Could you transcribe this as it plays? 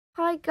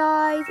Hi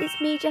guys, it's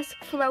me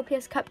Jessica from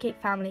LPS Cupcake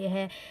family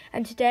here,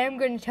 and today I'm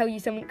going to tell you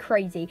something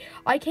crazy.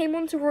 I came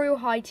onto Royale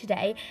High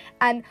today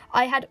and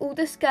I had all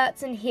the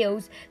skirts and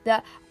heels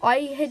that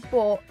I had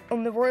bought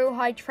on the Royale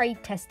High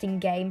trade testing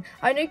game.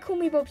 I know Call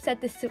Me Bob said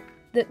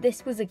that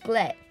this was a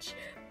glitch,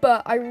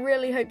 but I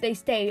really hope they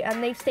stay,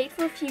 and they've stayed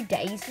for a few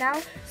days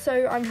now,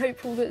 so I'm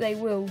hopeful that they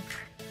will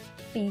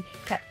be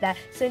kept there.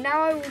 So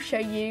now I will show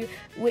you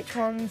which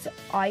ones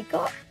I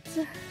got.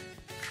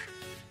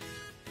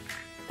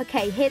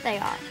 Okay, here they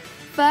are.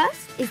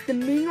 First is the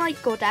Moonlight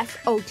Goddess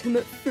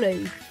Ultimate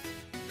Flu.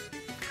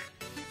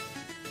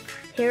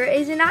 Here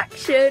it is in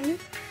action.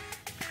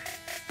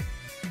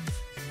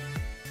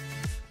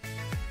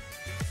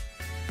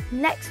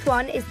 Next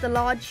one is the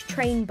large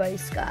train bow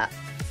skirt.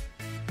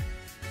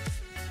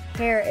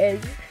 Here it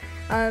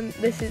is.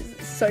 This is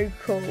so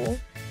cool.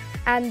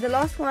 And the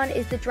last one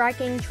is the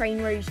dragging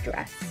train rose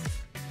dress.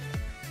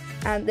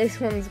 And this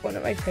one's one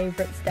of my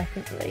favourites,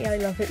 definitely. I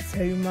love it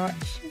so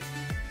much.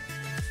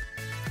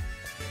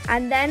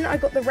 And then I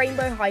got the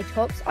rainbow high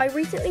tops. I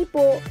recently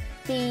bought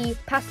the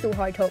pastel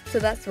high tops, so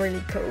that's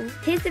really cool.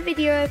 Here's a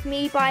video of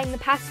me buying the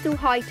pastel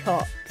high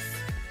tops.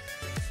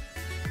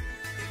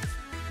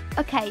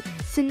 Okay,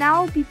 so now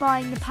I'll be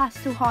buying the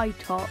pastel high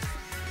tops.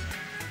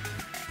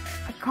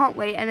 I can't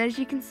wait, and as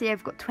you can see,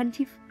 I've got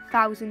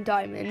 20,000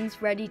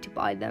 diamonds ready to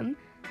buy them.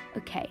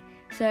 Okay,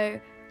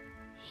 so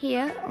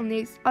here on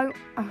the,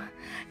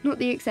 not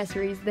the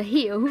accessories, the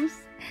heels.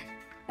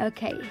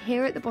 Okay,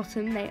 here at the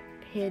bottom,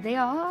 here they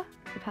are,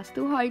 the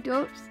pastel high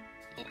tops.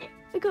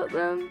 I got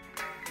them,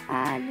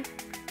 and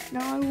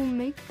now I will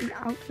make an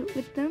outfit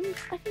with them.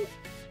 I think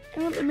I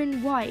want them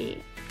in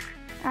white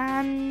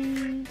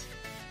and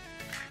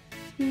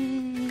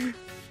pink.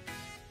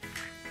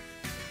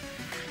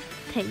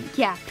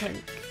 Yeah,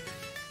 pink.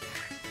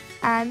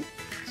 And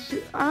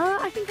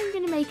I think I'm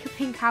going to make a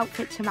pink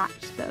outfit to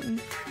match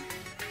them.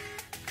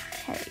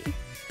 Okay.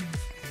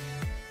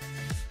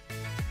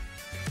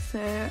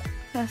 So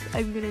first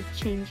I'm going to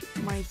change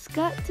my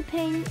skirt to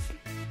pink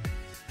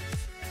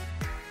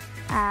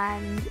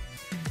and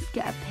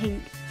get a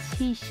pink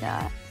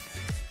t-shirt.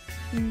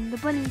 The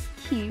bunny's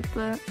cute,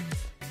 but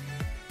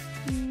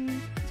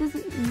it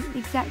doesn't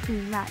exactly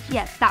match.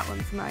 Yes, that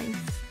one's nice.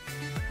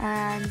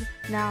 And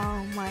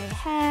now my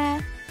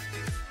hair.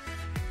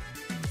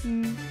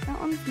 That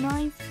one's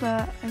nice,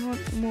 but I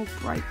want more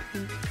bright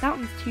pink. That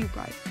one's too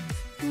bright.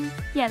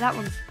 Yeah, that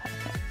one's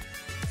perfect.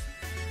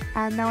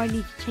 And now I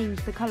need to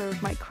change the colour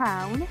of my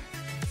crown.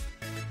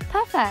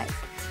 Perfect!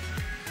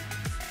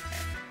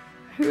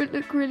 It would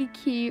look really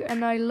cute,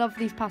 and I love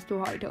these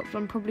pastel high tops.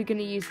 I'm probably going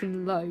to use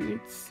them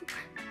loads.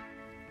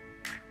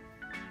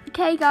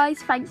 Okay guys,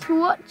 thanks for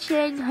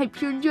watching.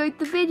 Hope you enjoyed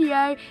the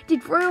video.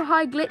 Did Royale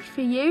High glitch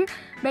for you?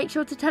 Make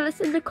sure to tell us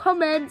in the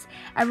comments.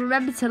 And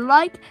remember to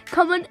like,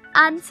 comment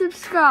and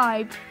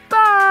subscribe. Bye!